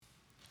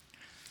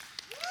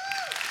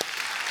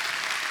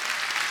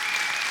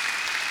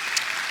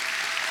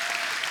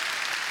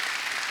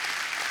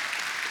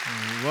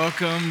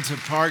Welcome to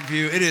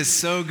Parkview. It is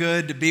so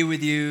good to be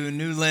with you,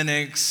 New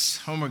Lenox,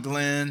 Homer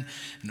Glen,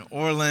 and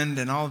Orland,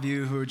 and all of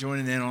you who are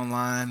joining in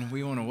online.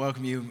 We want to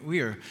welcome you.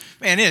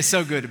 It is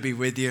so good to be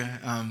with you.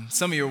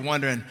 Some of you are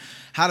wondering,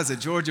 how does a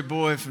Georgia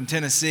boy from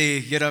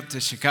Tennessee get up to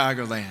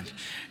Chicagoland?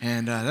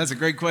 And that's a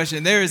great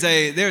question. There's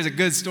a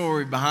good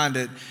story behind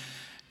it.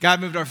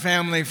 God moved our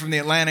family from the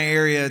Atlanta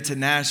area to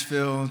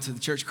Nashville to the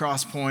church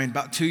Cross Point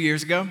about 2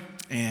 years ago.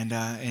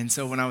 And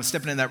so when I was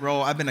stepping in that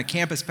role, I've been a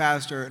campus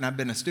pastor and I've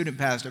been a student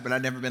pastor, but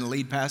I'd never been a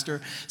lead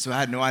pastor, so I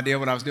had no idea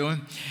what I was doing.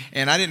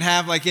 And I didn't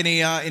have like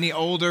any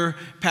older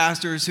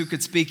pastors who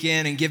could speak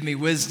in and give me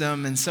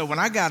wisdom. And so when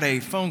I got a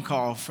phone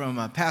call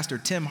from Pastor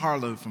Tim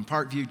Harlow from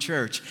Parkview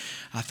Church,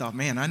 I thought,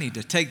 man, I need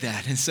to take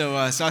that. And so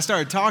I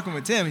started talking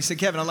with Tim. He said,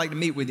 Kevin, I'd like to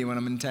meet with you when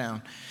I'm in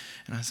town.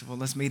 And I said, well,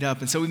 let's meet up.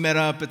 And so we met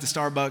up at the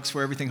Starbucks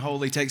where everything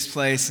holy takes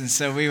place. And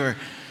so we were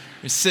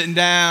sitting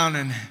down,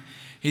 and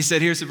he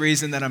said, here's the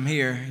reason that I'm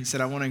here. He said,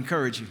 I want to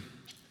encourage you.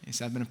 He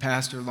said, I've been a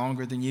pastor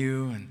longer than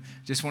you and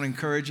just want to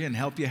encourage you and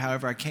help you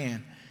however I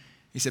can.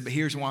 He said, but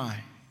here's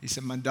why. He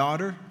said, my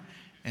daughter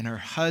and her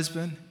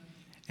husband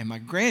and my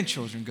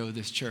grandchildren go to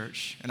this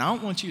church, and I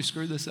don't want you to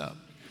screw this up.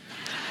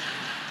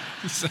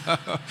 So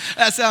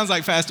that sounds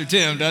like Pastor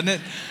Tim, doesn't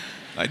it?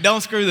 Like,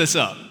 don't screw this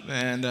up.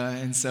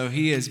 And so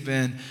he has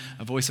been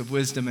a voice of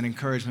wisdom and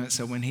encouragement.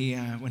 So when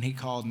he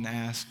called and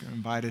asked or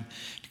invited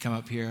to come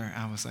up here,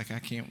 I was like, I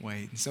can't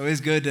wait. And so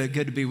it's good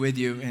to be with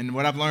you. And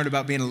what I've learned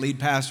about being a lead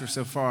pastor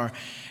so far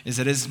is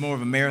that it's more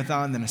of a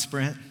marathon than a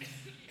sprint.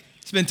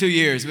 It's been 2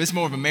 years, but it's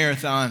more of a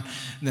marathon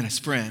than a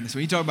sprint. So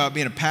when you talk about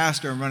being a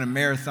pastor and running a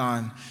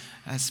marathon,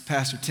 that's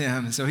Pastor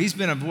Tim. And so he's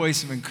been a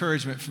voice of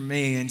encouragement for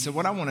me. And so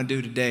what I want to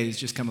do today is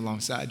just come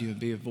alongside you and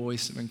be a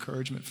voice of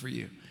encouragement for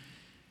you.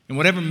 And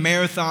whatever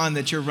marathon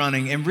that you're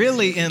running, and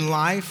really in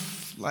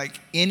life, like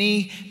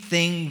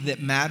anything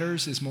that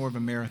matters is more of a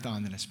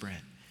marathon than a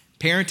sprint.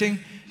 Parenting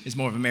is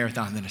more of a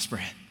marathon than a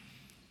sprint.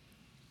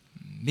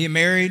 Being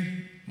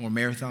married, more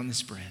marathon than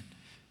sprint.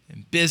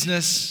 In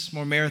business,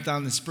 more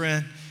marathon than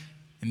sprint.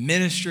 In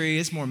ministry,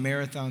 it's more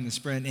marathon than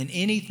sprint. In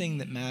anything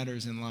that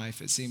matters in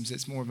life, it seems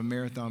it's more of a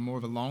marathon, more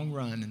of a long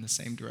run in the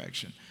same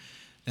direction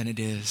than it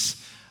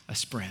is a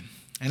sprint.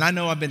 And I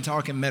know I've been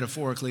talking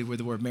metaphorically with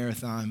the word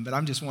marathon, but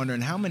I'm just wondering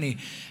how many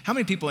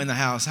people in the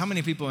house, how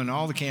many people in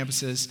all the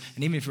campuses,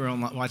 and even if you're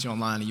watching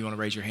online and you want to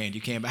raise your hand,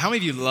 you can, but how many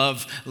of you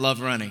love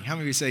running? How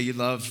many of you say you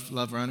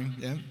love running?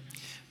 Yeah?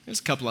 There's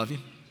a couple of you.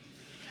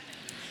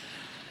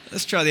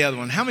 Let's try the other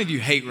one. How many of you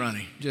hate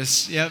running?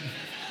 Yep,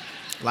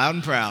 loud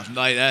and proud.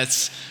 Like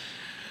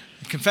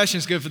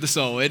confession's good for the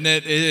soul, isn't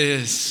it? It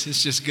is.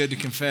 It's just good to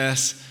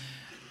confess.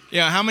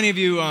 Yeah, how many of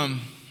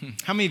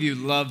you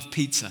love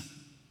pizza?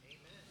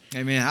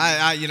 Amen.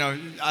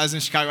 I was in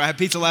Chicago. I had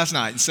pizza last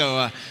night.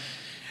 So,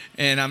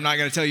 and I'm not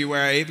going to tell you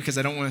where I ate because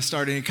I don't want to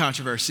start any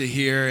controversy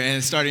here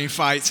and start any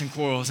fights and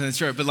quarrels. And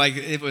it's right, but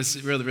it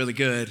was really, really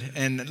good.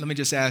 And let me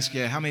just ask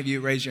you, how many of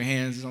you raise your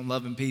hands on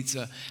loving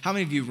pizza? How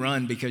many of you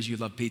run because you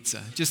love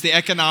pizza? Just the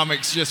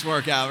economics just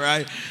work out,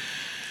 right?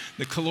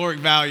 The caloric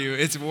value,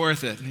 it's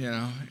worth it,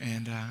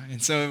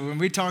 And so when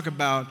we talk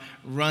about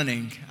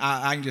running,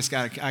 I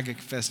can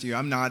confess to you,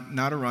 I'm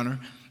not a runner.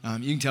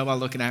 You can tell by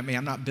looking at me,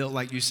 I'm not built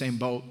like Usain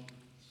Bolt.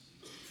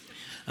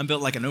 I'm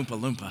built like an Oompa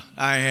Loompa.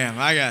 I am.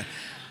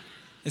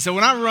 And so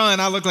when I run,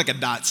 I look like a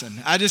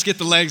Dotson. I just get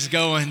the legs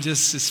going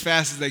just as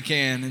fast as they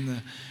can in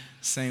the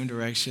same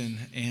direction.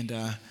 And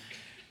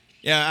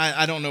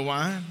I don't know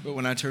why, but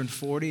when I turned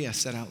 40, I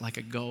set out like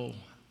a goal,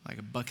 like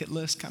a bucket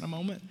list kind of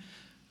moment.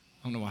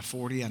 I don't know why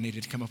 40, I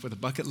needed to come up with a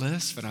bucket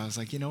list, but I was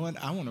like, you know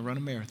what? I want to run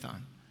a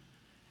marathon.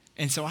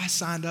 And so I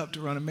signed up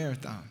to run a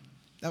marathon.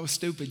 That was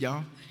stupid,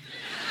 y'all.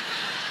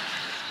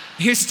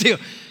 Here's the deal.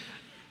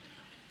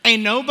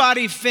 Ain't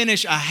nobody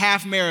finish a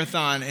half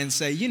marathon and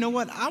say, you know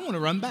what, I want to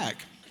run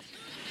back.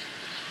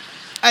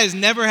 That has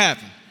never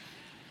happened.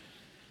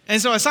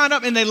 And so I signed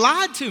up and they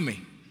lied to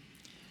me.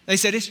 They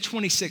said, it's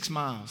 26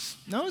 miles.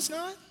 No, it's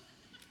not.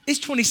 It's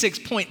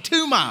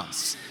 26.2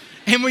 miles.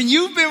 And when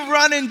you've been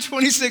running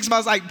 26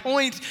 miles, like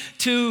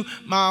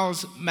 0.2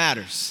 miles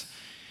matters.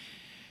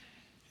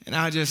 And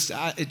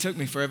it took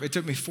me forever. It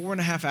took me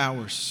 4.5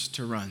 hours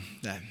to run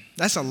that.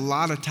 That's a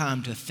lot of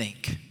time to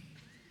think.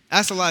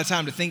 That's a lot of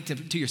time to think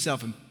to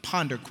yourself and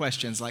ponder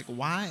questions like,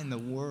 why in the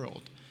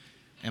world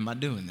am I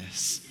doing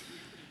this?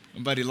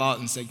 My buddy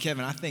Lawton said,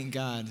 Kevin, I think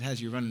God has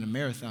you running a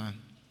marathon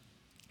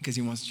because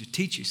he wants to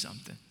teach you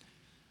something.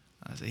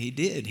 I said, he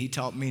did. He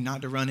taught me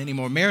not to run any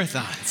more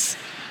marathons.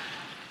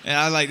 And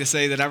I like to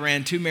say that I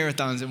ran 2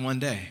 marathons in one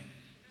day.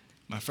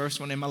 My first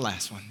one and my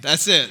last one.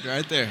 That's it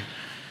right there.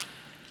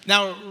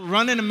 Now,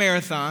 running a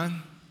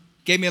marathon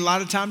gave me a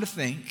lot of time to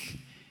think.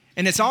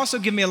 And it's also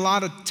given me a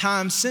lot of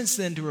time since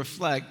then to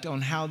reflect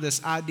on how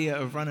this idea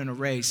of running a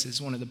race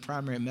is one of the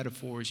primary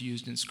metaphors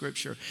used in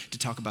Scripture to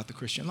talk about the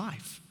Christian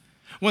life.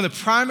 One of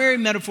the primary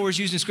metaphors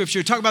used in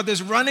Scripture to talk about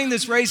this running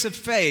this race of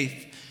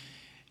faith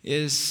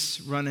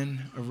is running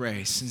a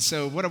race. And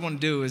so what I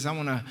want to do is I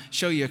want to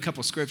show you a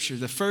couple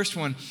scriptures. The first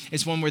one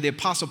is one where the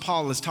Apostle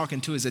Paul is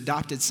talking to his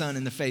adopted son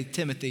in the faith,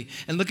 Timothy.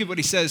 And look at what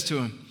he says to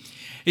him.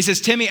 He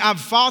says, Timmy, I've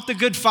fought the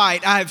good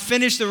fight. I have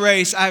finished the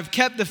race. I have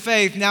kept the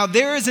faith. Now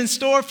there is in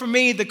store for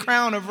me the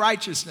crown of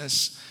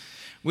righteousness,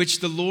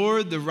 which the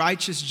Lord, the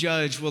righteous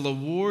judge, will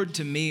award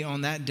to me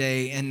on that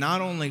day, and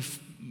not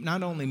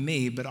only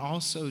me, but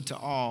also to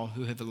all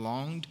who have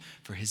longed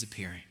for his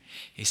appearing.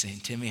 He's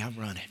saying, Timmy, I've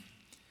run it.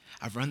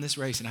 I've run this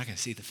race and I can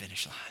see the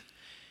finish line.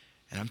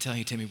 And I'm telling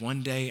you, Timmy,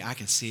 one day I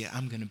can see it.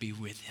 I'm going to be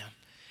with him.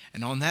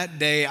 And on that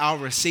day, I'll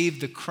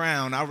receive the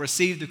crown. I'll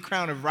receive the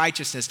crown of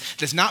righteousness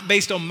that's not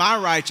based on my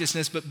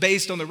righteousness, but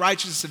based on the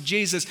righteousness of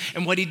Jesus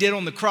and what he did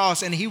on the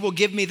cross. And he will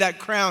give me that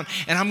crown.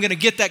 And I'm going to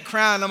get that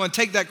crown. I'm going to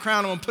take that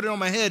crown. I'm going to put it on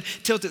my head,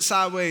 tilt it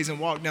sideways, and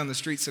walk down the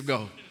streets of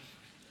gold.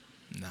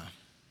 No.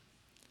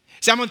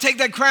 See, I'm going to take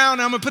that crown.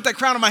 And I'm going to put that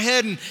crown on my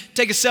head and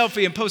take a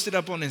selfie and post it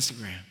up on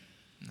Instagram.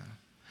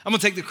 I'm going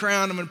to take the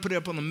crown, I'm going to put it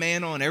up on the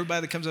mantle, and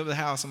everybody that comes over the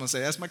house, I'm going to say,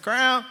 that's my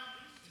crown.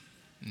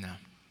 No.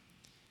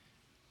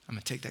 I'm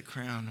going to take that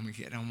crown, I'm going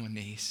to get on my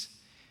knees.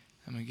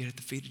 I'm going to get at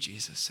the feet of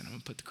Jesus, and I'm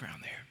going to put the crown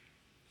there.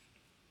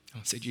 I'm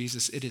going to say,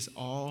 Jesus, it is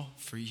all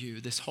for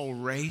you. This whole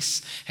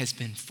race has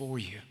been for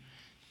you.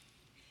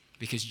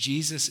 Because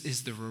Jesus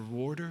is the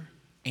rewarder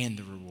and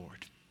the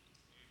reward.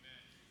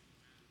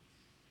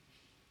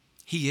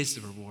 He is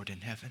the reward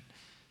in heaven.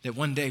 That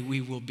one day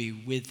we will be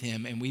with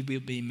him, and we will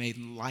be made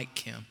like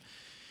him.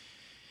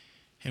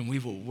 And we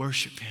will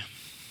worship him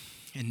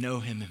and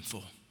know him in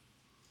full.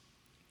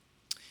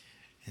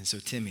 And so,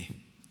 Timmy,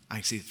 I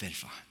can see the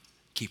finish line.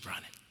 Keep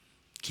running.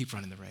 Keep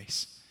running the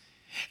race.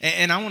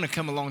 And I want to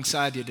come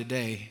alongside you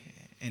today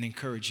and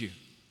encourage you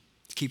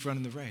to keep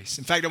running the race.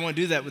 In fact, I want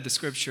to do that with the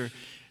scripture.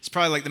 It's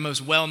probably like the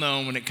most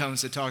well-known when it comes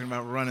to talking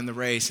about running the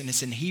race. And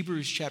it's in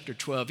Hebrews chapter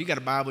 12. If you got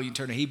a Bible, you can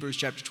turn to Hebrews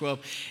chapter 12.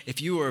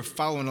 If you are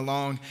following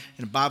along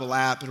in a Bible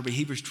app, it'll be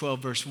Hebrews 12,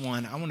 verse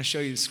 1. I want to show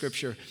you the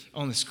scripture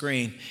on the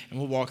screen, and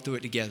we'll walk through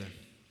it together.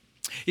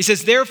 He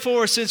says,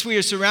 therefore, since we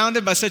are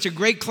surrounded by such a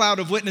great cloud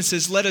of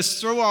witnesses, let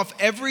us throw off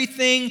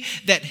everything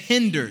that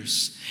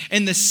hinders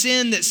and the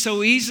sin that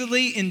so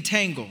easily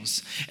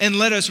entangles. And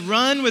let us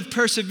run with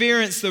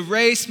perseverance the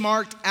race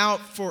marked out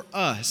for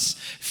us,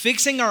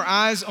 fixing our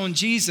eyes on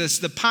Jesus,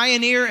 the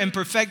pioneer and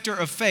perfecter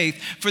of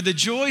faith. For the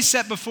joy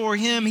set before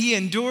him, he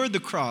endured the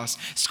cross,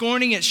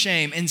 scorning its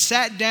shame, and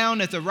sat down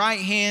at the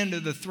right hand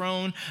of the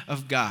throne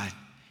of God.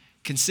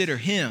 Consider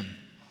him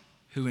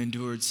who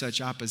endured such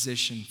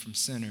opposition from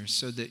sinners,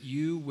 so that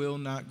you will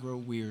not grow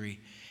weary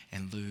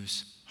and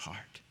lose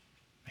heart.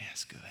 Man,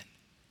 that's good.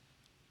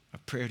 My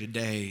prayer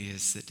today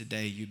is that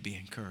today you'd be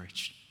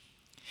encouraged.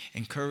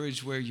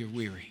 Encouraged where you're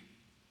weary.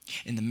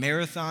 In the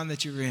marathon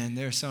that you're in,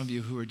 there are some of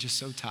you who are just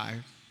so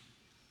tired.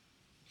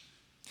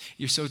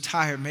 You're so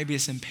tired. Maybe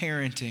it's in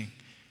parenting,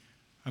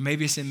 or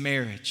maybe it's in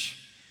marriage,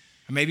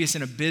 or maybe it's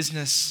in a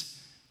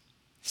business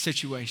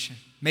situation.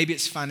 Maybe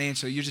it's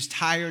financial. You're just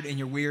tired and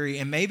you're weary.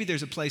 And maybe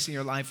there's a place in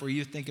your life where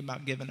you're thinking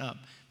about giving up.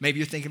 Maybe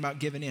you're thinking about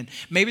giving in.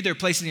 Maybe there are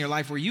places in your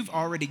life where you've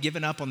already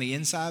given up on the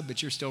inside,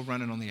 but you're still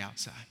running on the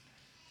outside.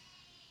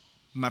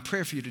 My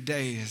prayer for you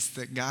today is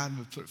that God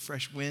would put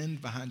fresh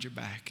wind behind your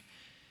back,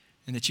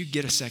 and that you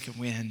get a second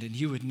wind, and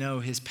you would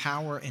know his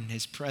power and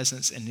his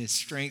presence and his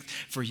strength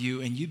for you,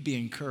 and you'd be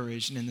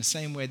encouraged. And in the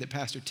same way that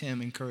Pastor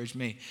Tim encouraged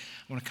me,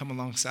 I want to come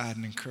alongside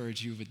and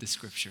encourage you with the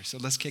scripture. So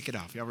let's kick it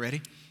off. Y'all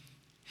ready?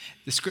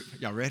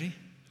 Y'all ready?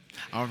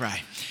 All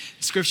right.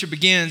 The scripture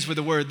begins with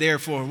the word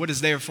therefore. What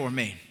does therefore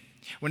mean?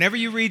 Whenever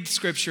you read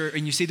scripture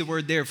and you see the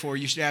word therefore,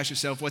 you should ask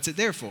yourself, what's it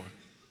there for?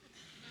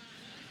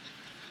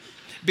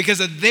 Because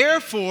a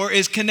therefore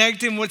is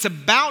connecting what's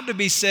about to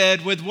be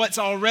said with what's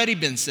already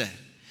been said.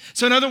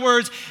 So in other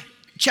words,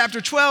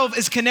 chapter 12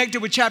 is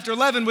connected with chapter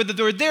 11 with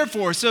the word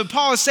therefore. So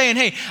Paul is saying,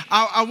 hey,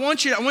 I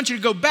want you to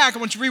go back. I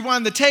want you to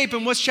rewind the tape.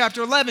 And what's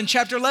chapter 11?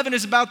 Chapter 11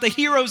 is about the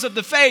heroes of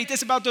the faith.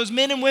 It's about those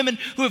men and women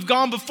who have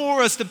gone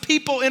before us, the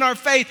people in our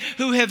faith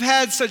who have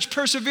had such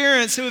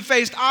perseverance, who have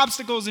faced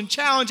obstacles and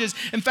challenges.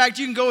 In fact,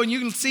 you can go and you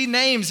can see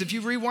names. If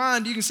you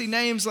rewind, you can see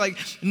names like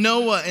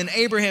Noah and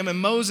Abraham and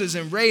Moses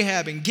and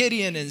Rahab and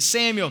Gideon and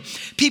Samuel.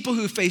 People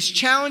who faced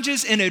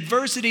challenges and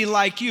adversity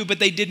like you, but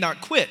they did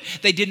not quit.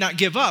 They did not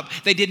give up.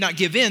 They did not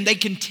give in. They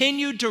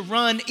continued to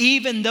run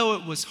even though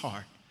it was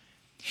hard.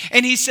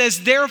 And he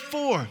says,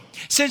 therefore,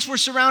 since we're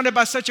surrounded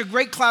by such a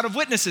great cloud of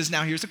witnesses,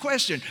 now here's the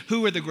question.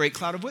 Who are the great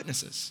cloud of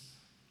witnesses?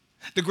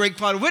 The great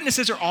cloud of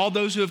witnesses are all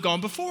those who have gone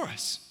before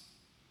us.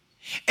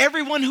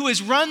 Everyone who has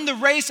run the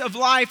race of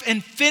life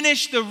and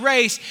finished the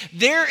race,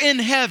 they're in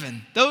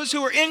heaven. Those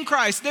who are in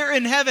Christ, they're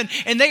in heaven,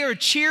 and they are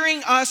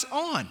cheering us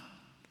on.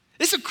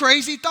 It's a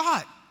crazy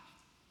thought.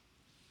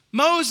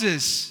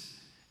 Moses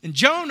and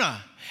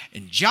Jonah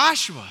and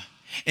Joshua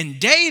and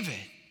David,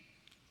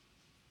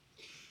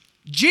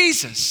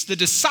 Jesus, the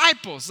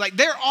disciples, like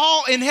they're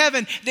all in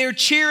heaven. They're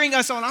cheering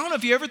us on. I don't know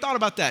if you ever thought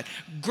about that.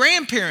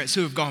 Grandparents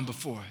who have gone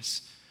before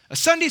us, a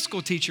Sunday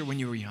school teacher when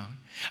you were young,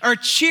 are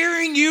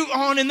cheering you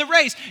on in the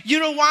race. You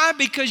know why?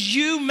 Because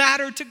you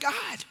matter to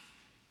God.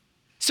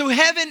 So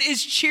heaven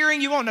is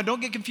cheering you on. Now, don't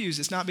get confused.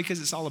 It's not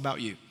because it's all about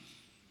you.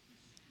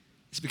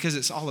 It's because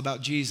it's all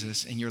about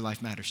Jesus, and your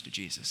life matters to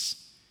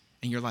Jesus,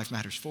 and your life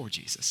matters for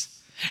Jesus.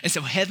 And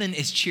so heaven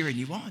is cheering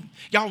you on.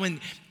 Y'all,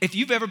 if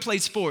you've ever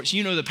played sports,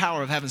 you know the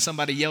power of having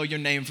somebody yell your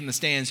name from the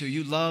stands who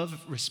you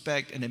love,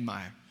 respect, and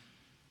admire.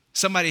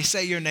 Somebody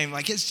say your name,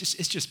 like it's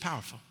just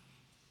powerful.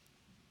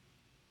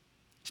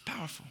 It's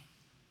powerful.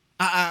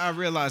 I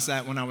realized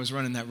that when I was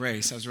running that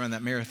race. I was running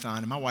that marathon,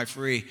 and my wife,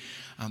 Ree,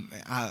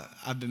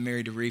 I've been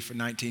married to Ree for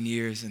 19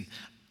 years, and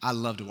I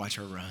love to watch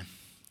her run.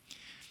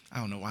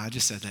 I don't know why I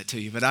just said that to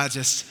you, but I've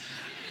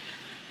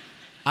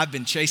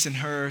been chasing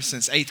her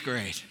since 8th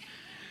grade.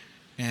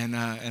 And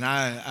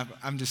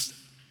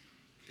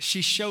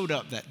she showed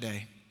up that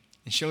day,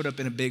 and showed up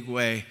in a big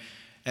way.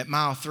 At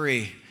mile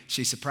 3,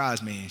 she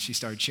surprised me, and she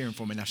started cheering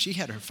for me. Now, she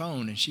had her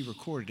phone, and she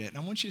recorded it, and I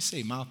want you to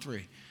see mile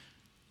 3.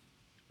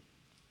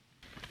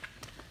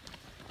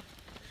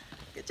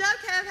 Good job,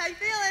 Kev. How you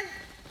feeling?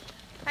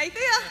 How you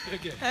feel?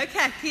 Good.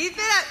 Okay, keep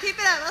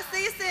it up. I'll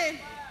see you soon.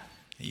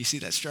 You see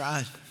that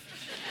stride?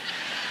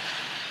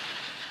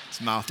 It's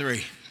mile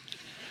 3.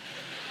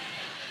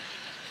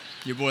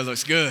 Your boy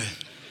looks good.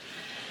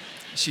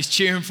 She's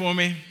cheering for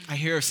me. I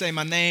hear her say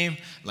my name,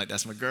 like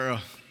that's my girl.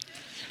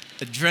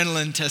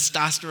 Adrenaline,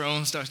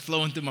 testosterone starts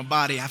flowing through my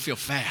body. I feel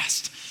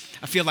fast.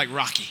 I feel like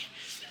Rocky.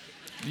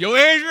 Yo,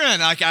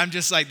 Adrian. I'm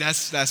just like,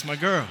 that's my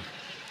girl.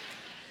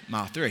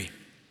 Mile 3.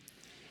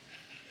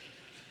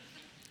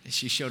 And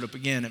she showed up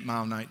again at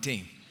mile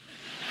 19.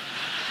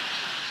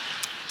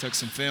 Took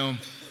some film.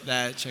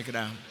 Check it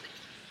out.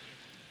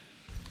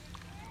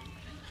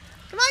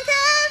 Come on,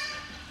 Kev.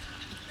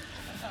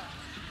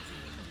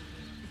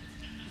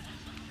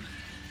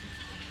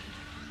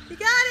 You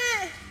got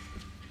it.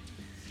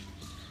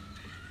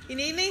 You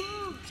need me?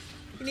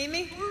 You need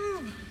me?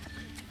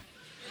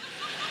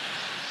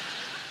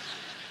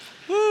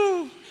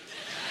 Woo.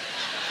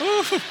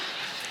 Woo.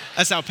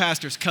 That's how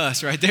pastors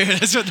cuss right there.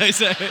 That's what they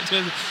say.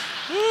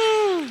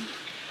 Woo.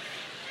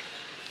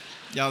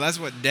 Y'all, that's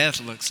what death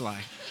looks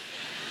like.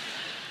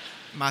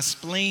 My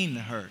spleen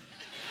hurt.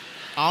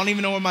 I don't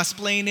even know where my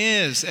spleen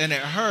is, and it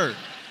hurt.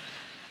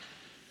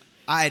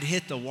 I had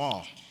hit the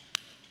wall.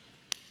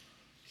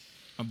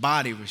 My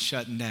body was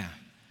shutting down.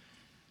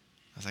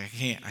 I was like,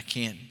 I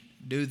can't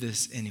do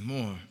this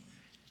anymore.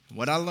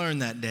 What I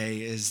learned that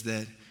day is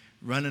that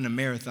running a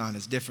marathon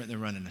is different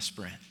than running a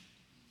sprint.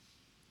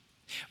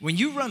 When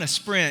you run a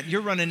sprint,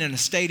 you're running in a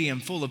stadium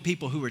full of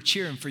people who are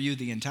cheering for you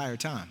the entire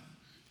time.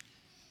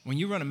 When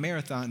you run a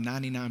marathon,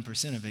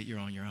 99% of it, you're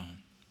on your own.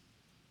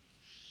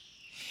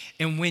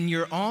 And when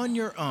you're on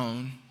your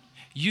own,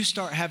 you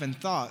start having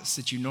thoughts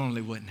that you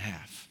normally wouldn't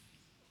have.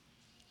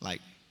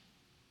 Like,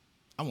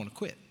 I want to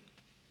quit.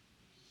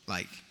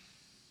 Like,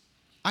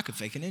 I could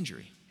fake an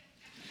injury.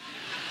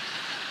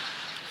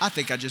 I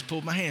think I just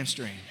pulled my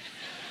hamstring.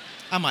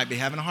 I might be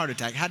having a heart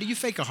attack. How do you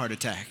fake a heart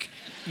attack?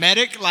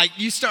 Medic, like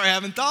you start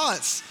having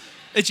thoughts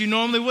that you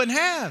normally wouldn't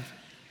have.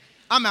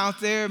 I'm out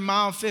there,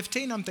 mile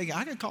 15, I'm thinking,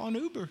 I could call an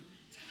Uber.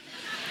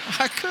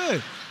 I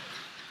could.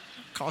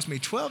 Cost me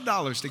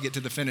 $12 to get to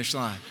the finish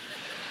line.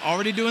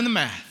 Already doing the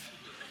math.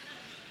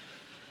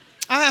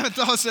 I'm having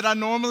thoughts that I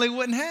normally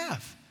wouldn't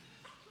have.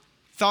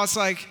 Thoughts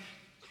like,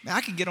 man,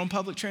 I could get on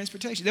public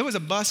transportation. There was a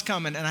bus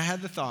coming, and I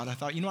had the thought. I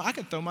thought, I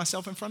could throw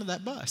myself in front of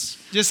that bus.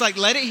 Just like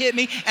let it hit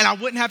me, and I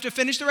wouldn't have to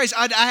finish the race.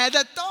 I had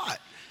that thought.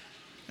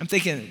 I'm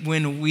thinking,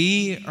 when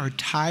we are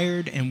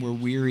tired and we're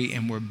weary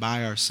and we're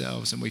by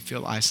ourselves and we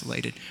feel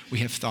isolated, we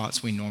have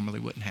thoughts we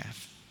normally wouldn't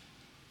have.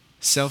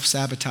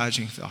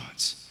 Self-sabotaging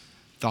thoughts,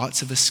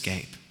 thoughts of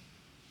escape.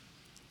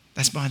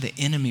 That's why the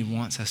enemy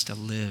wants us to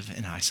live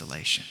in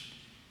isolation.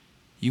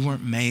 You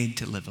weren't made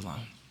to live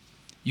alone.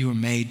 You were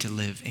made to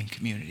live in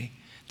community.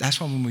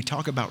 That's why when we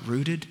talk about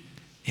rooted,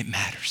 it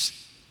matters.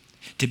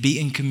 To be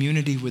in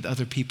community with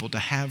other people, to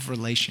have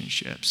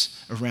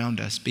relationships around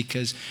us,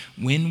 because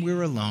when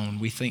we're alone,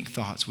 we think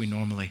thoughts we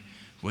normally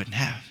wouldn't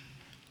have.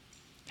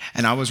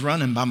 And I was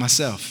running by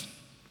myself,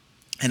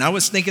 and I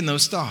was thinking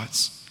those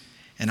thoughts,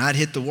 and I'd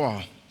hit the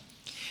wall.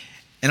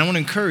 And I want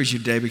to encourage you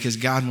today, because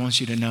God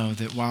wants you to know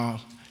that while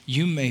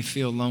you may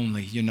feel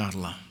lonely, you're not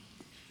alone.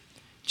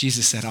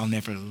 Jesus said, I'll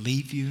never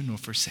leave you nor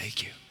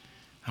forsake you.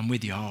 I'm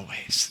with you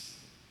always.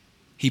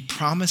 He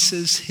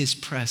promises his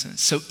presence.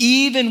 So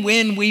even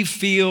when we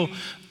feel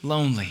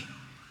lonely,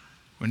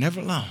 we're never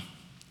alone.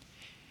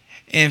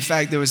 In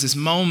fact, there was this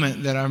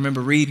moment that I remember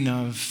reading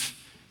of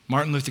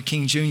Martin Luther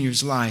King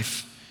Jr.'s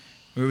life,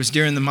 where it was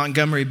during the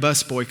Montgomery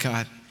bus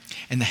boycott,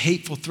 and the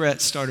hateful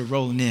threats started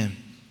rolling in.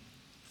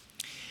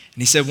 And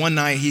he said one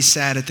night he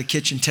sat at the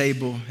kitchen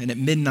table, and at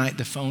midnight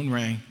the phone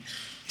rang.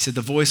 He said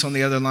the voice on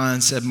the other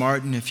line said,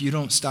 Martin, if you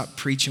don't stop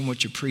preaching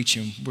what you're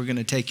preaching, we're going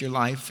to take your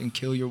life and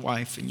kill your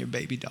wife and your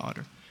baby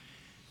daughter.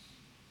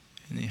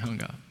 And he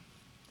hung up.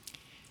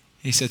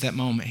 He said at that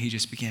moment, he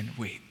just began to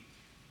weep.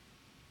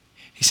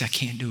 He said, I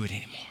can't do it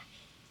anymore.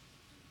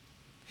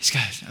 He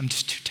said, I'm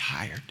just too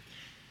tired,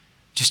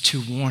 just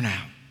too worn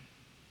out.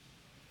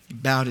 He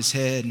bowed his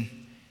head and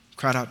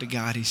cried out to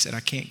God. He said, I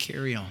can't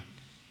carry on.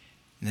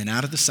 And then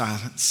out of the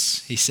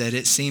silence, he said,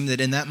 it seemed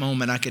that in that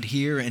moment I could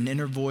hear an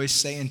inner voice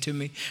saying to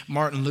me,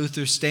 Martin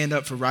Luther, stand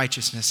up for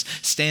righteousness,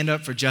 stand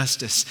up for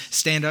justice,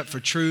 stand up for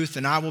truth,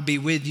 and I will be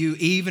with you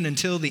even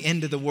until the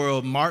end of the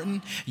world.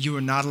 Martin, you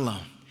are not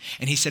alone.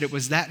 And he said it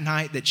was that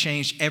night that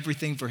changed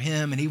everything for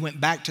him. And he went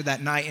back to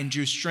that night and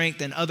drew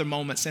strength in other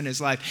moments in his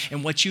life.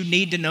 And what you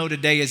need to know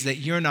today is that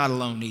you're not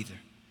alone either,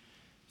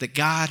 that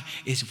God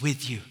is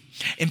with you.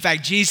 In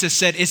fact, Jesus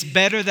said, it's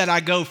better that I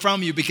go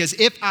from you, because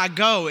if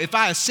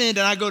I ascend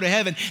and I go to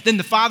heaven, then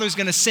the Father's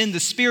going to send the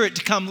Spirit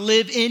to come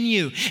live in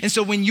you. And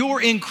so when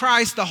you're in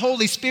Christ, the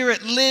Holy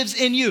Spirit lives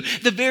in you.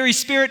 The very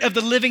Spirit of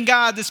the living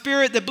God, the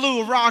Spirit that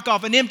blew a rock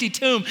off an empty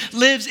tomb,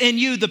 lives in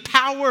you. The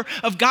power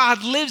of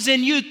God lives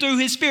in you through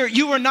His Spirit.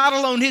 You are not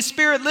alone. His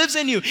Spirit lives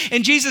in you.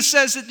 And Jesus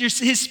says that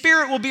His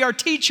Spirit will be our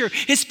teacher.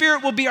 His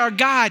Spirit will be our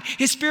guide.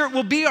 His Spirit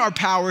will be our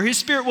power. His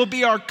Spirit will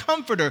be our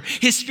comforter.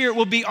 His Spirit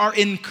will be our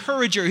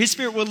encourager. His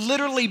Spirit will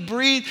literally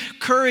breathe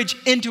courage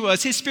into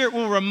us. His Spirit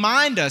will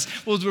remind us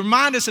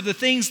of the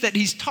things that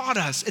He's taught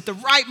us at the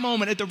right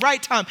moment, at the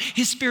right time.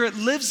 His Spirit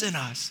lives in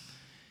us.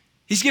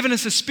 He's given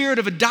us a spirit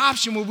of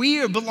adoption where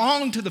we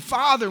belong to the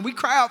Father. We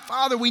cry out,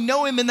 Father. We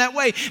know Him in that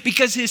way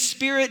because His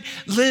Spirit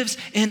lives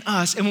in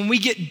us. And when we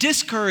get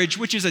discouraged,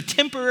 which is a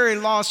temporary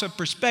loss of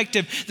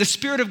perspective, the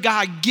Spirit of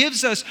God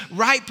gives us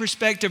right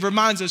perspective,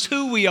 reminds us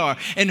who we are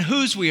and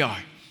whose we are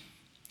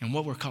and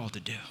what we're called to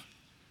do.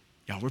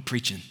 Y'all, we're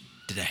preaching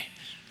today.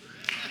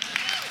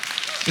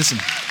 Listen,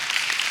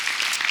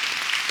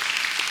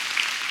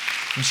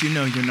 once you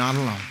know you're not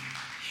alone,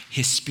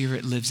 His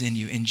Spirit lives in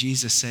you. And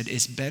Jesus said,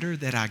 it's better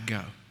that I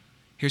go.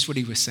 Here's what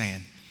He was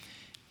saying.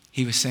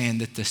 He was saying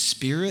that the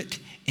Spirit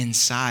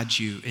inside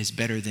you is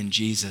better than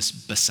Jesus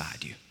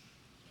beside you.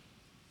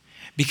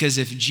 Because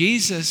if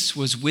Jesus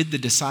was with the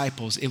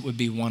disciples, it would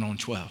be 1 on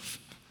 12.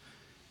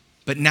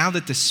 But now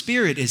that the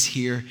Spirit is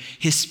here,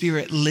 His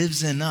Spirit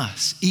lives in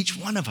us. Each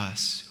one of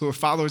us who are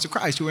followers of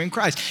Christ, who are in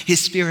Christ, His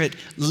Spirit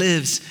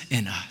lives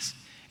in us.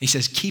 He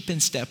says, keep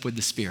in step with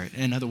the Spirit.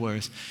 In other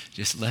words,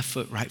 just left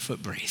foot, right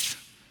foot, breathe.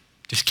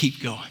 Just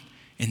keep going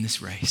in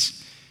this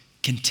race.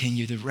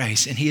 Continue the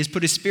race. And He has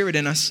put His Spirit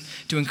in us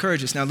to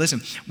encourage us. Now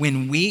listen,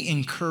 when we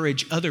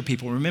encourage other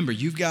people, remember,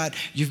 you've got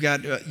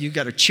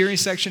a cheering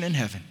section in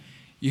heaven.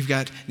 You've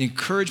got the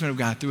encouragement of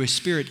God through His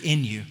Spirit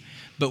in you.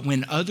 But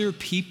when other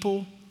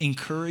people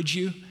encourage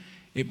you,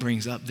 it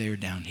brings up there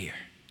down here,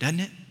 doesn't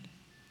it?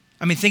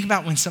 I mean, think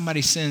about when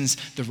somebody sends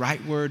the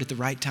right word at the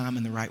right time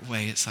in the right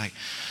way. It's like,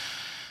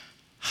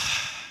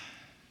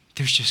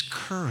 there's just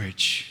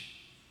courage.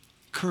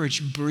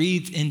 Courage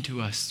breathed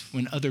into us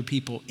when other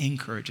people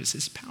encourage us.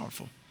 It's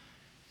powerful.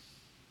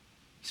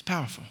 It's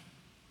powerful.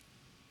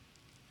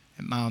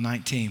 At mile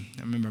 19,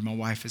 I remember my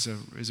wife is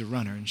a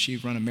runner, and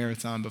she'd run a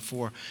marathon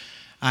before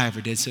I ever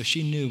did, so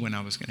she knew when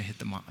I was going to hit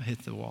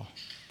the wall.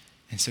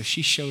 And so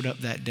she showed up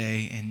that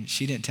day, and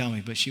she didn't tell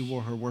me, but she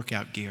wore her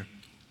workout gear.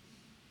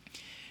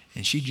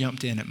 And she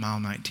jumped in at mile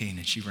 19,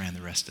 and she ran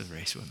the rest of the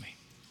race with me.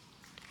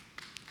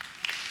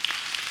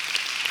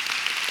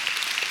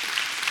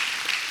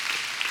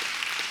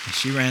 And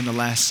she ran the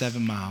last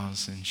 7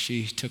 miles, and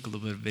she took a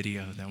little bit of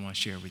video that I want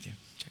to share with you.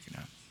 Check it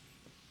out.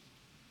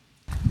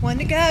 1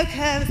 to go,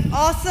 Kev.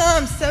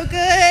 Awesome. So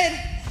good.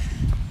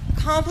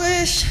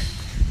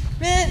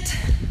 Accomplishment.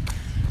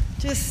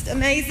 Just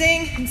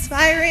amazing,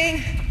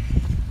 inspiring.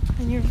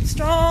 And you're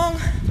strong.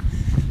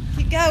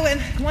 Keep going.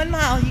 1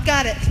 mile. You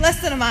got it.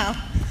 Less than a mile.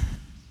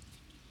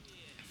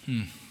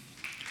 Yeah.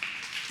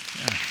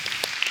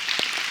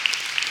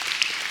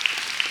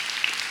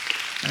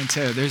 I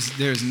tell you,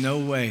 there's no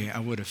way I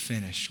would have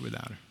finished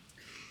without her.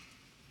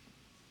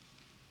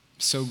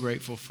 So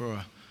grateful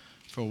for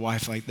a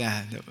wife like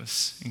that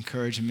was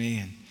encouraging me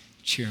and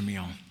cheering me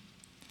on.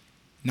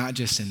 Not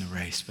just in the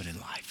race, but in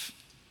life.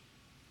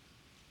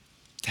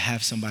 To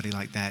have somebody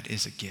like that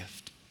is a gift.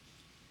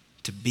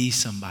 To be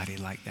somebody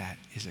like that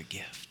is a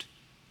gift.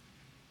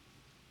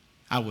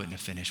 I wouldn't have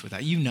finished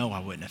without her. You know I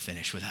wouldn't have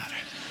finished without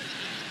her.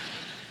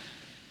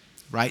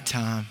 Right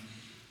time,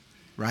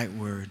 right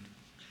word,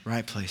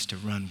 right place to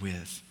run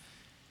with.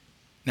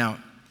 Now,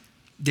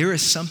 there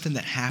is something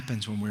that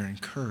happens when we're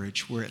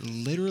encouraged where it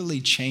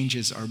literally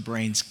changes our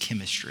brain's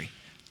chemistry.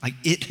 Like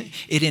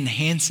it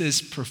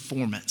enhances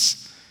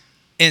performance.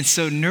 And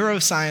so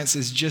neuroscience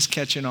is just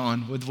catching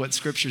on with what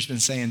Scripture's been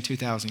saying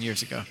 2,000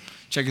 years ago.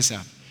 Check this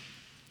out.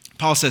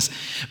 Paul says,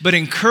 but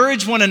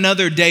encourage one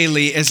another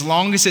daily as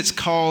long as it's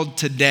called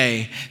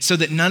today, so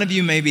that none of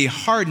you may be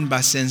hardened by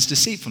sin's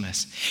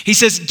deceitfulness. He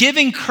says, give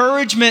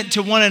encouragement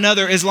to one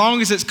another as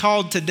long as it's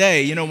called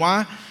today. You know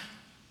why?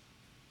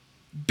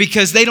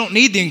 Because they don't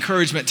need the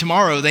encouragement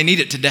tomorrow. They need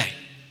it today.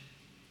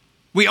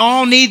 We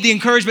all need the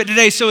encouragement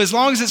today. So as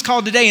long as it's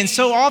called today, and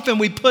so often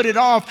we put it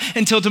off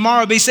until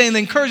tomorrow, be saying the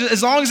encouragement,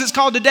 as long as it's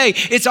called today,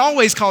 it's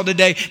always called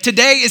today.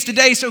 Today is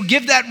today, so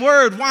give that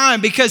word. Why?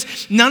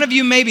 Because none of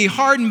you may be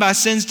hardened by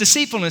sin's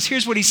deceitfulness.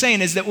 Here's what he's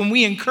saying is that when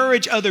we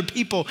encourage other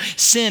people,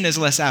 sin is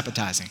less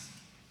appetizing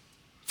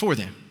for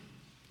them.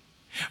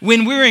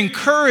 When we're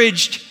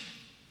encouraged,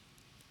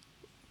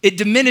 it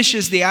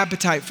diminishes the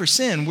appetite for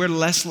sin. We're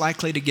less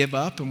likely to give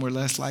up and we're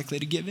less likely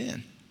to give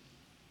in.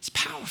 It's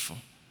powerful.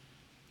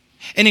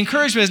 And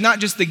encouragement is not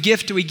just the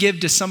gift we give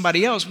to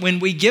somebody else. When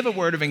we give a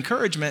word of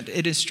encouragement,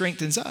 it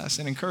strengthens us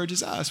and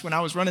encourages us. When I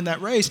was running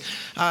that race,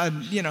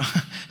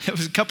 it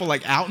was a couple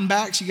like out and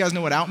backs. You guys know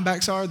what out and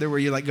backs are? They're where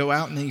you like go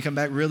out and then you come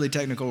back, really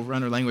technical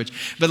runner language.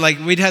 But like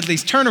we'd had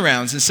these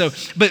turnarounds. And so,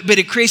 but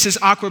it creates this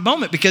awkward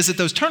moment because at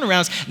those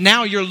turnarounds,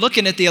 now you're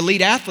looking at the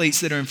elite athletes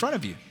that are in front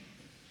of you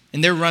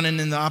and they're running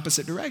in the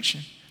opposite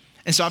direction.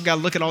 And so I've got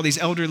to look at all these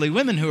elderly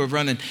women who are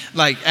running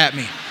like at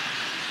me.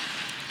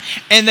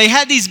 And they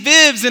had these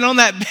bibs, and on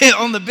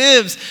the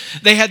bibs,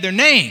 they had their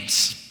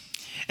names.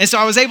 And so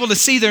I was able to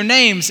see their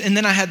names, and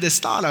then I had this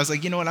thought. I was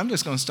like, you know what, I'm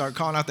just going to start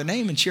calling out their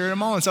name and cheering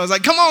them on. And so I was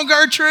like, come on,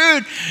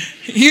 Gertrude,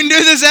 you can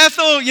do this,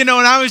 Ethel. And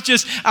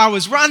I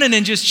was running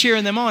and just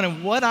cheering them on.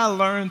 And what I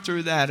learned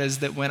through that is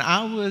that when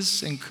I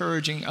was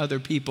encouraging other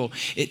people,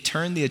 it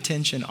turned the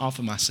attention off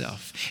of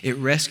myself. It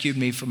rescued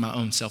me from my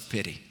own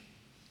self-pity.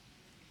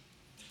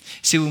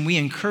 See, when we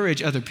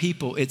encourage other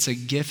people, it's a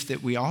gift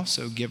that we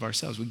also give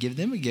ourselves. We give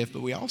them a gift,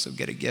 but we also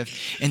get a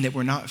gift, and that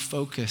we're not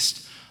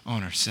focused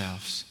on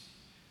ourselves.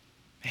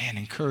 Man,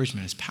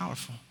 encouragement is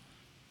powerful.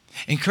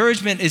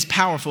 Encouragement is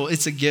powerful.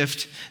 It's a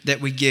gift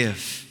that we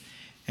give.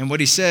 And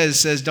what he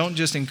says, don't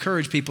just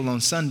encourage people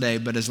on Sunday,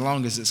 but as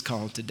long as it's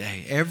called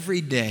today.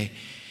 Every day,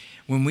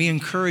 when we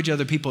encourage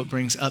other people, it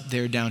brings up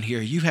there, down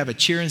here. You have a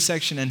cheering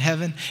section in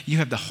heaven. You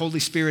have the Holy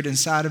Spirit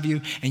inside of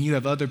you, and you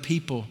have other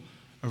people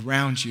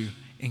around you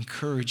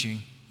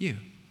encouraging you.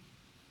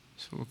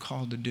 That's what we're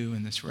called to do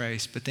in this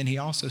race. But then he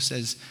also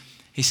says,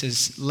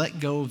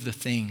 let go of the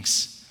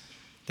things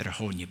that are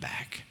holding you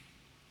back.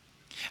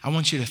 I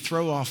want you to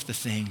throw off the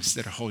things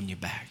that are holding you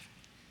back.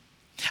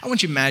 I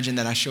want you to imagine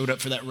that I showed up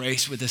for that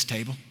race with this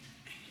table.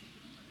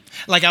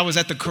 Like I was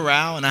at the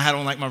corral and I had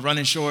on like my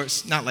running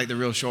shorts, not like the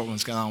real short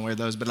ones because I don't wear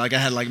those, but like I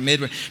had like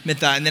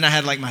mid-thigh, and then I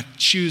had like my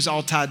shoes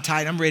all tied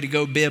tight. I'm ready to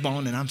go, bib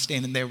on, and I'm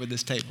standing there with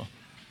this table.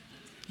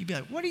 You'd be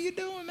like, what are you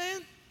doing,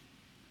 man?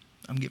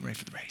 I'm getting ready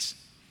for the race.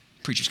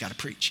 Preacher's got to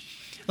preach.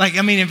 Like,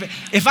 I mean,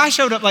 if I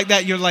showed up like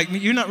that, you're like,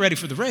 you're not ready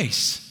for the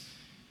race.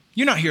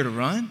 You're not here to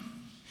run.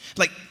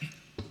 Like,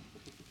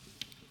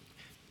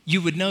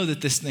 you would know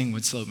that this thing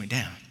would slow me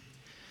down.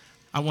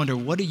 I wonder,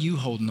 what are you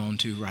holding on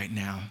to right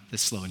now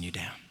that's slowing you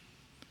down?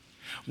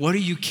 What are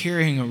you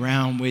carrying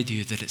around with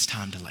you that it's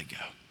time to let go?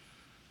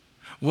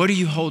 What are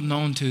you holding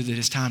on to that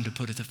it's time to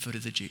put at the foot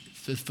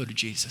of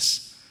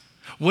Jesus?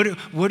 What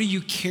are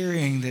you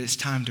carrying that it's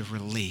time to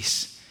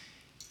release?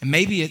 And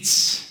maybe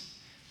it's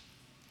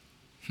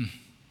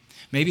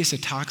a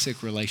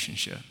toxic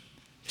relationship.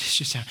 It's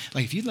just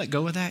like if you let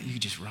go of that, you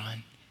could just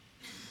run.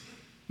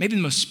 Maybe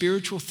the most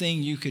spiritual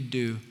thing you could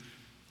do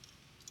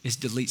is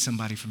delete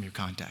somebody from your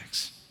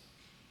contacts.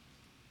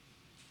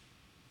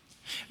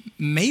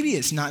 Maybe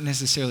it's not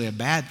necessarily a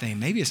bad thing.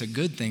 Maybe it's a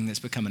good thing that's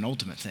become an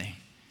ultimate thing.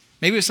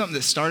 Maybe it's something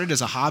that started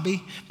as a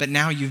hobby, but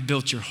now you've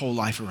built your whole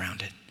life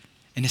around it.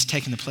 And it's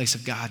taken the place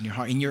of God in your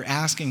heart. And you're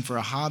asking for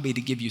a hobby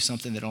to give you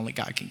something that only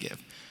God can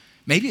give.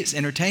 Maybe it's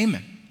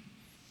entertainment.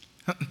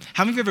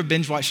 How many of you ever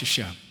binge watched a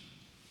show?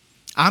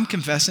 I'm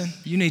confessing.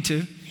 You need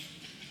to.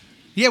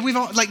 Yeah, we've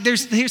all,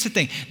 here's the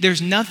thing.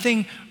 There's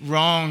nothing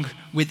wrong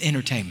with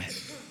entertainment.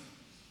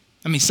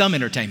 I mean, some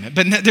entertainment,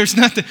 but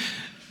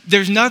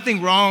there's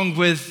nothing wrong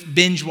with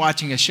binge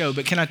watching a show.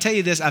 But can I tell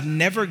you this? I've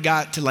never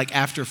got to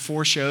after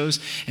 4 shows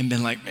and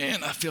been like,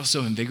 man, I feel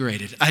so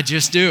invigorated. I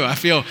just do. I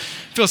feel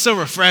so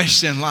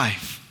refreshed in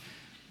life.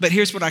 But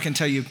here's what I can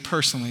tell you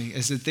personally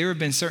is that there have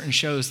been certain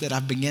shows that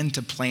I've begun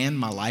to plan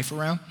my life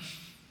around.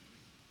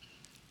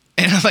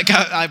 And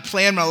I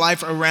plan my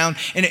life around.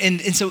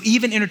 And so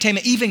even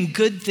entertainment, even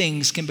good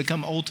things can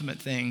become ultimate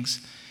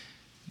things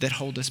that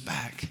hold us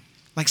back.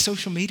 Like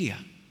social media.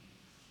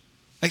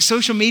 Like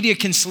social media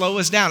can slow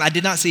us down. I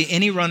did not see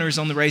any runners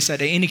on the race that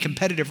day, any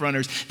competitive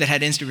runners that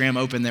had Instagram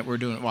open that were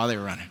doing it while they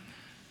were running.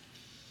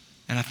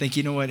 And I think,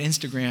 you know what?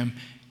 Instagram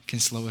can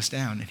slow us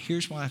down. And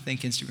here's why I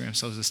think Instagram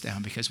slows us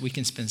down, because we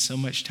can spend so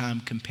much time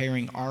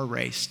comparing our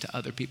race to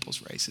other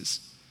people's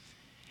races.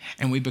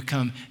 And we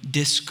become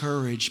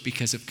discouraged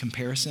because of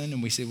comparison.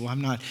 And we say, well,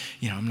 I'm not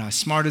as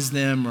smart as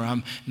them, or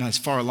I'm not as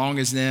far along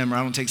as them, or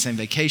I don't take the same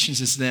vacations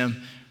as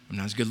them. I'm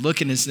not as good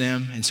looking as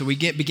them. And so we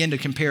begin to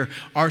compare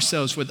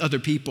ourselves with other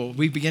people.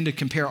 We begin to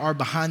compare our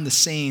behind the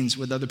scenes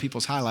with other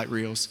people's highlight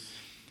reels.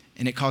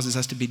 And it causes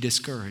us to be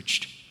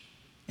discouraged.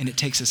 And it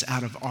takes us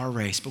out of our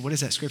race. But what does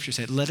that scripture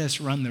say? Let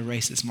us run the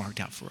race that's marked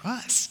out for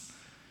us.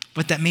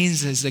 What that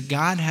means is that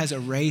God has a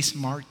race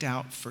marked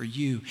out for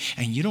you.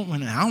 And I don't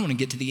want to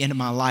get to the end of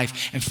my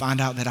life and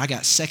find out that I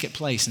got second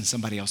place in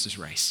somebody else's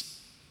race.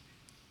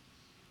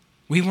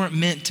 We weren't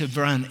meant to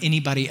run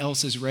anybody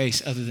else's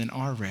race other than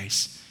our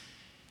race.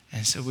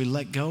 And so we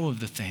let go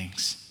of the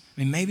things.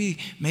 I mean,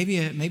 maybe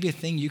a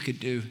thing you could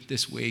do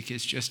this week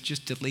is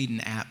just delete an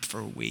app for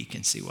a week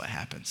and see what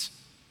happens.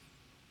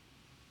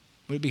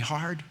 Would it be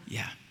hard?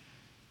 Yeah.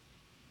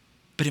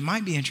 But it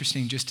might be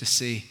interesting just to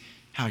see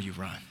how you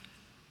run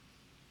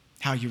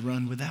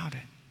without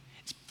it.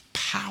 It's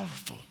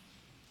powerful.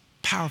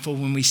 powerful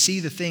when we see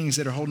the things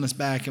that are holding us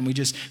back and we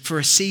just, for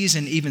a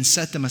season, even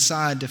set them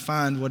aside to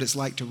find what it's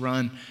like to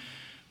run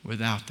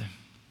without them.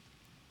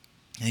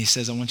 And he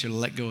says, I want you to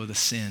let go of the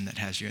sin that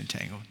has you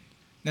entangled.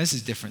 Now, this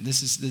is different.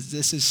 This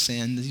is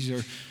sin. These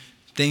are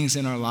things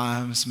in our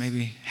lives,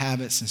 maybe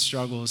habits and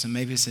struggles, and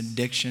maybe it's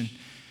addiction.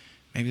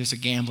 Maybe there's a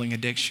gambling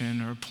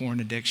addiction or a porn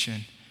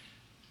addiction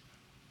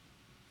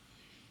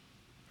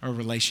or a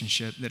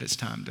relationship that it's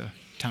time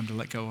to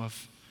let go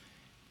of.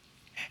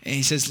 And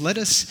he says, let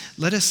us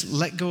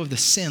let go of the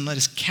sin. Let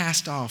us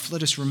cast off.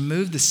 Let us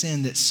remove the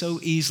sin that so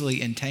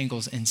easily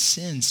entangles. And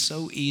sin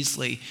so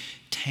easily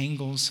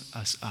tangles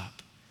us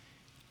up.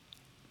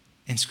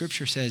 And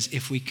Scripture says,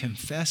 if we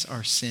confess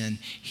our sin,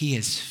 he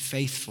is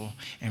faithful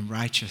and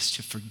righteous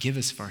to forgive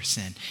us of our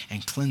sin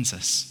and cleanse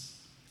us.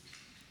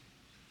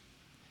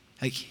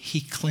 Like, he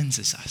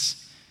cleanses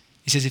us.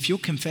 He says, if you'll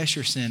confess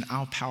your sin,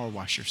 I'll power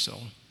wash your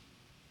soul.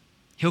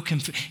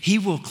 He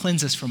will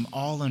cleanse us from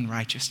all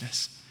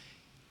unrighteousness.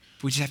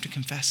 We just have to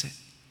confess it.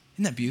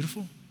 Isn't that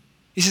beautiful?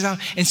 He says,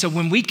 and so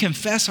when we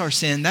confess our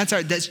sin,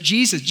 that's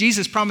Jesus.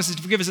 Jesus promises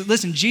to forgive us.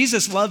 Listen,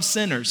 Jesus loves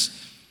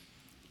sinners.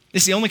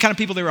 It's the only kind of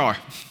people there are.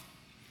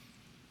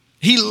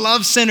 He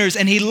loves sinners,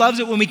 and he loves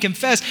it when we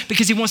confess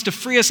because he wants to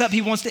free us up.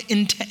 He wants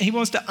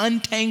to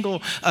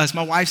untangle us.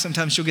 My wife,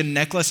 sometimes she'll get a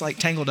necklace like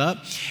tangled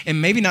up,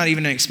 and maybe not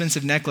even an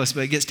expensive necklace,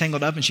 but it gets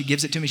tangled up, and she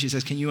gives it to me. She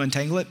says, can you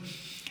untangle it?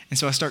 And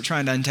so I start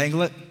trying to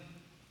untangle it,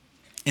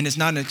 and it's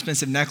not an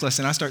expensive necklace,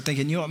 and I start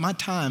thinking, you know what, my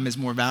time is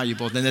more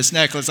valuable than this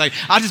necklace. Like,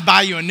 I'll just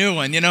buy you a new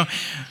one, you know.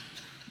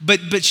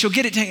 But she'll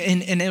get it,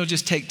 and it'll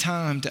just take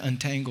time to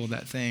untangle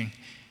that thing,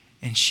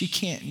 and she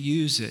can't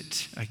use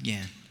it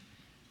again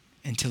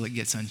until it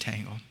gets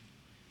untangled.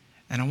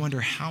 And I wonder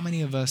how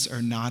many of us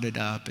are knotted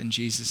up, and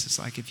Jesus is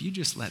like, if you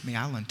just let me,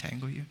 I'll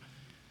untangle you.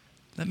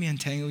 Let me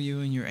untangle you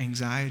in your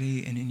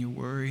anxiety and in your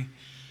worry.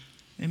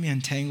 Let me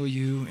untangle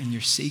you in your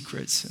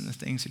secrets and the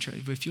things that try.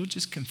 But if you'll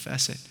just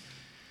confess it,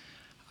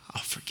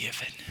 I'll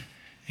forgive it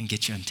and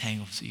get you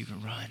untangled so you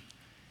can run.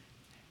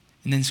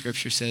 And then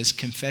Scripture says,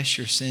 confess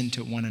your sin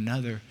to one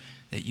another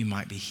that you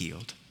might be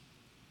healed.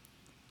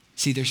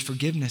 See, there's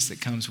forgiveness that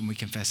comes when we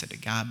confess it to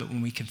God, but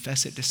when we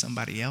confess it to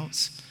somebody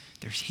else,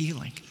 there's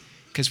healing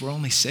because we're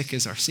only sick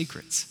as our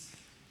secrets.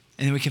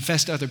 And then we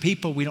confess to other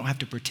people, we don't have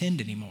to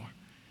pretend anymore.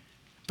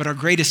 But our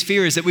greatest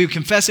fear is that we would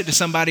confess it to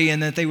somebody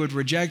and that they would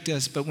reject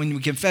us. But when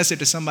we confess it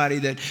to somebody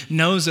that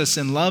knows us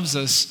and loves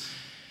us,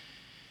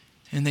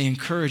 and they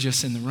encourage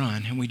us in the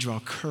run, and we draw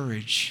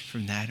courage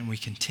from that, and we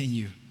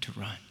continue to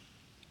run.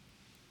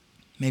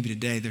 Maybe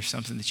today there's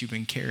something that you've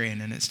been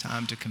carrying, and it's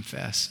time to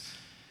confess.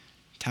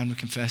 Time to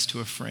confess to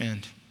a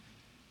friend.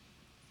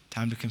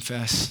 Time to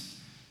confess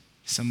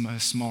some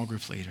small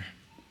group leader.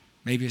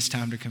 Maybe it's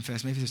time to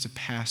confess. Maybe there's a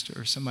pastor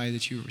or somebody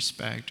that you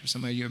respect or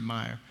somebody you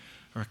admire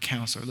or a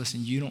counselor.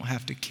 Listen, you don't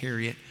have to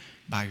carry it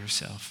by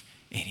yourself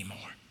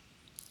anymore.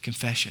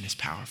 Confession is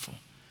powerful.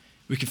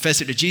 We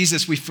confess it to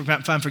Jesus, we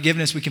find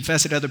forgiveness. We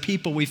confess it to other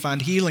people, we find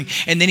healing.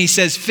 And then he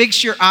says,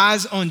 fix your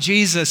eyes on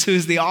Jesus, who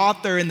is the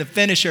author and the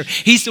finisher.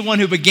 He's the one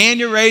who began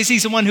your race.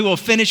 He's the one who will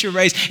finish your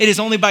race. It is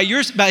only by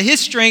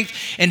his strength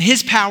and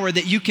his power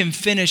that you can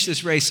finish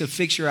this race. So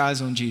fix your eyes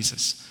on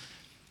Jesus.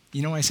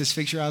 You know why he says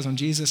fix your eyes on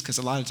Jesus? Because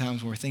a lot of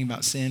times when we're thinking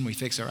about sin, we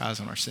fix our eyes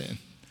on our sin.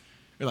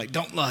 We're like,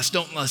 don't lust,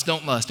 don't lust,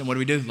 don't lust. And what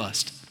do?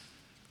 Lust.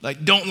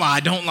 Like, don't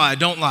lie, don't lie,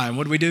 don't lie. And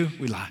what do?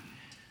 We lie.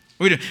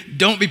 We do.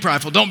 Don't be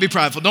prideful, don't be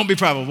prideful, don't be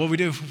prideful. What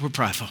do? We're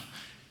prideful.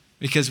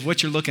 Because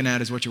what you're looking at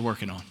is what you're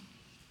working on.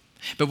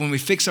 But when we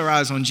fix our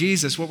eyes on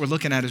Jesus, what we're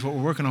looking at is what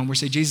we're working on. We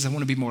say, Jesus, I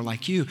want to be more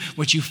like you.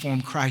 Would you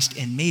form Christ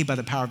in me by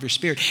the power of your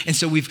Spirit? And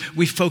so we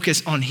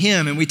focus on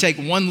him, and we take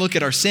one look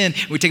at our sin,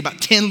 we take about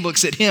 10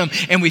 looks at him,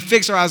 and we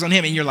fix our eyes on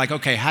him. And you're like,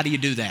 okay, how do you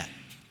do that?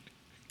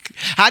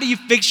 How do you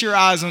fix your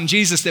eyes on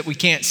Jesus that we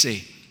can't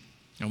see?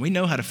 And we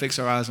know how to fix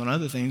our eyes on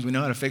other things. We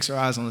know how to fix our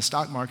eyes on the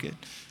stock market.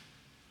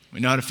 We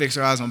know how to fix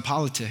our eyes on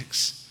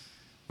politics.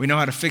 We know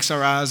how to fix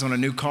our eyes on a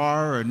new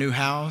car or a new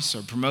house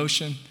or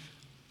promotion.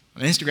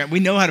 On Instagram,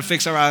 we know how to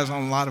fix our eyes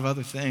on a lot of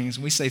other things.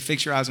 We say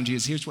fix your eyes on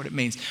Jesus. Here's what it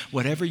means.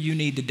 Whatever you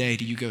need today,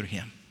 do you go to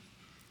him?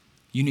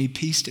 You need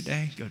peace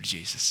today? Go to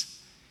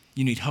Jesus.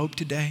 You need hope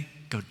today?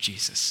 Go to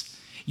Jesus.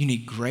 You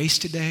need grace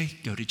today?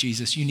 Go to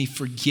Jesus. You need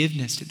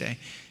forgiveness today?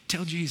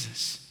 Tell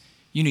Jesus.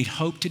 You need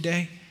hope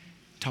today?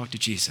 Talk to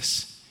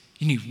Jesus.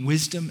 You need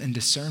wisdom and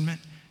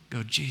discernment?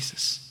 Go to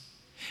Jesus.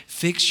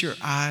 Fix your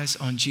eyes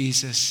on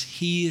Jesus.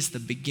 He is the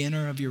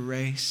beginner of your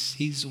race.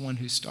 He's the one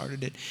who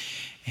started it,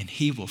 and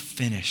he will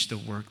finish the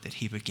work that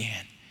he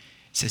began.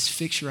 It says,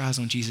 fix your eyes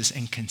on Jesus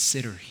and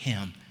consider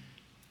him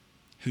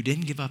who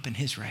didn't give up in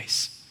his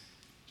race.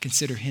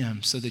 Consider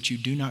him so that you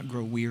do not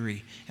grow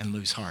weary and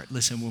lose heart.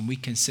 Listen, when we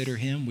consider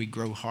him, we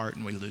grow heart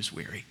and we lose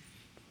weary.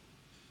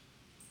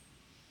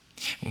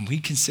 When we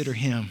consider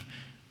him,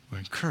 we're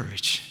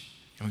encouraged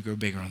and we grow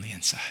bigger on the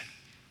inside.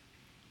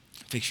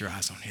 Fix your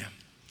eyes on him.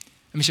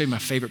 Let me show you my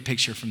favorite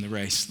picture from the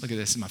race. Look at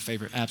this. This is my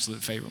favorite,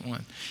 absolute favorite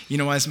one. You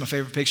know why this is my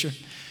favorite picture?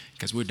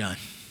 Because we're done.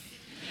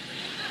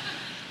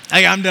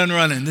 Hey, I'm done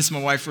running. This is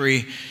my wife,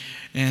 Ree.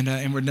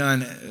 and we're done.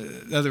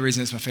 The other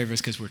reason it's my favorite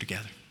is because we're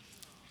together.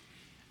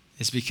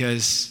 It's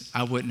because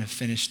I wouldn't have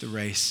finished the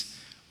race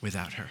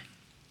without her.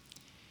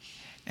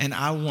 And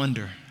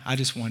I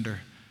just wonder,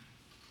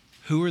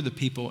 who are the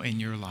people in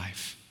your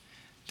life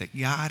that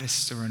God is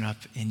stirring up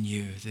in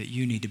you that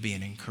you need to be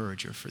an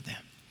encourager for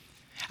them?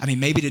 I mean,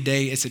 maybe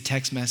today it's a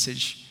text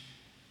message.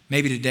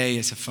 Maybe today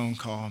it's a phone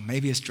call.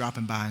 Maybe it's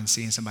dropping by and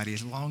seeing somebody.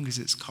 As long as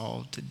it's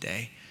called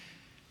today.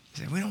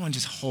 We don't want to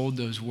just hold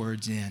those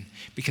words in,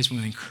 because when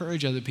we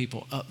encourage other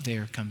people, up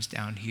there comes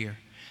down here.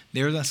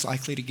 They're less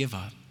likely to give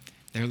up.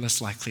 They're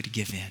less likely to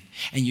give in.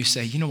 And you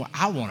say, you know what,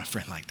 I want a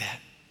friend like that.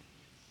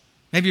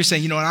 Maybe you're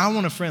saying, you know what, I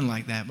want a friend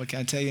like that. But can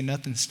I tell you,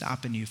 nothing's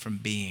stopping you from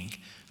being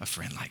a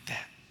friend like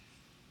that.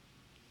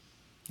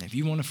 And if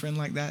you want a friend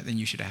like that, then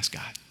you should ask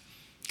God,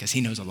 because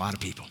he knows a lot of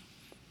people.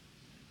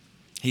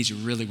 He's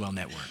really well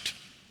networked,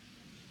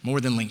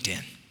 more than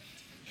LinkedIn.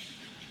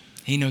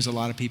 He knows a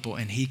lot of people,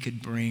 and he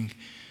could bring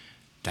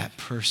that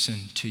person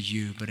to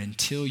you. But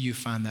until you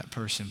find that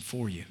person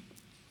for you,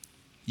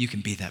 you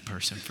can be that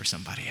person for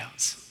somebody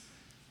else.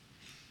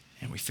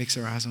 And we fix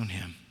our eyes on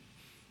him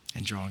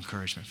and draw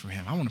encouragement from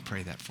him. I want to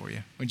pray that for you.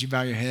 Would you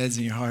bow your heads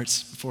and your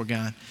hearts before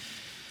God?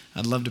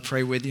 I'd love to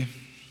pray with you.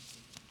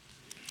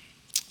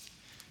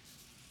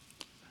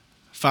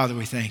 Father,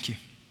 we thank you.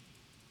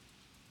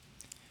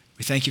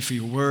 We thank you for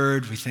your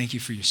word. We thank you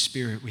for your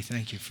spirit. We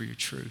thank you for your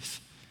truth.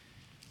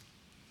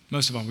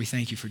 Most of all, we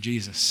thank you for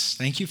Jesus.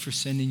 Thank you for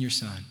sending your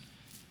son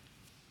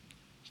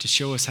to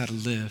show us how to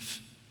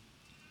live,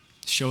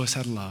 to show us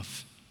how to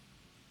love,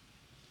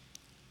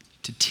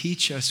 to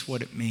teach us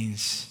what it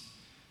means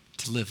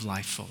to live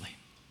life fully.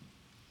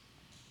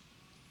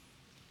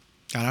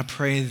 God, I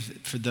pray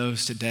for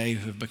those today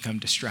who have become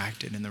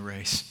distracted in the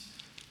race,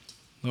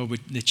 Lord,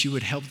 that you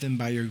would help them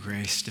by your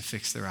grace to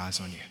fix their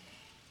eyes on you.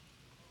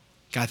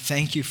 God,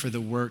 thank you for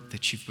the work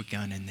that you've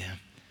begun in them.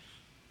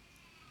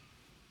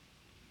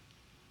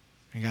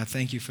 And God,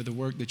 thank you for the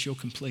work that you'll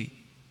complete.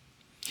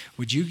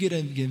 Would you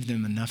give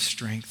them enough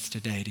strength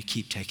today to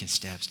keep taking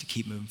steps, to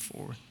keep moving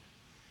forward?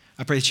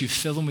 I pray that you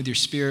fill them with your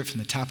spirit from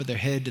the top of their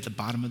head to the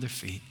bottom of their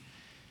feet,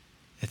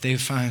 that they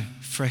would find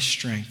fresh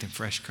strength and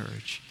fresh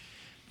courage.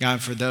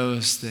 God, for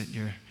those that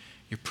you're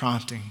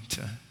prompting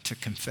to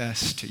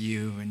confess to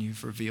you and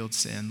you've revealed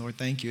sin, Lord,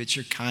 thank you. It's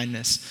your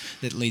kindness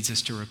that leads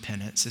us to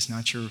repentance. It's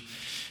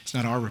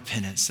not our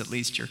repentance that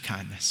leads to your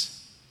kindness.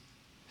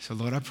 So,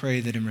 Lord, I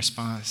pray that in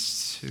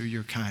response to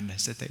your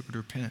kindness that they would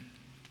repent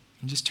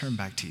and just turn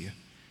back to you.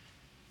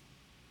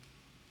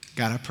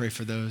 God, I pray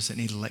for those that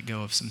need to let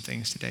go of some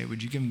things today.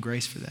 Would you give them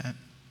grace for that?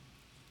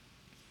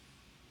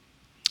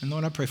 And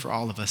Lord, I pray for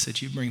all of us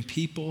that you bring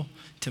people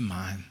to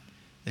mind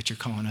that you're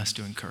calling us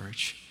to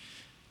encourage,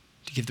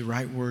 to give the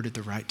right word at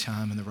the right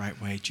time and the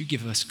right way. That you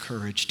give us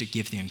courage to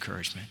give the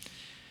encouragement,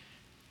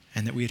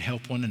 and that we'd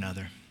help one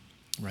another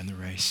run the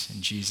race.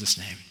 In Jesus'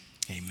 name,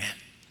 amen.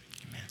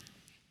 Amen.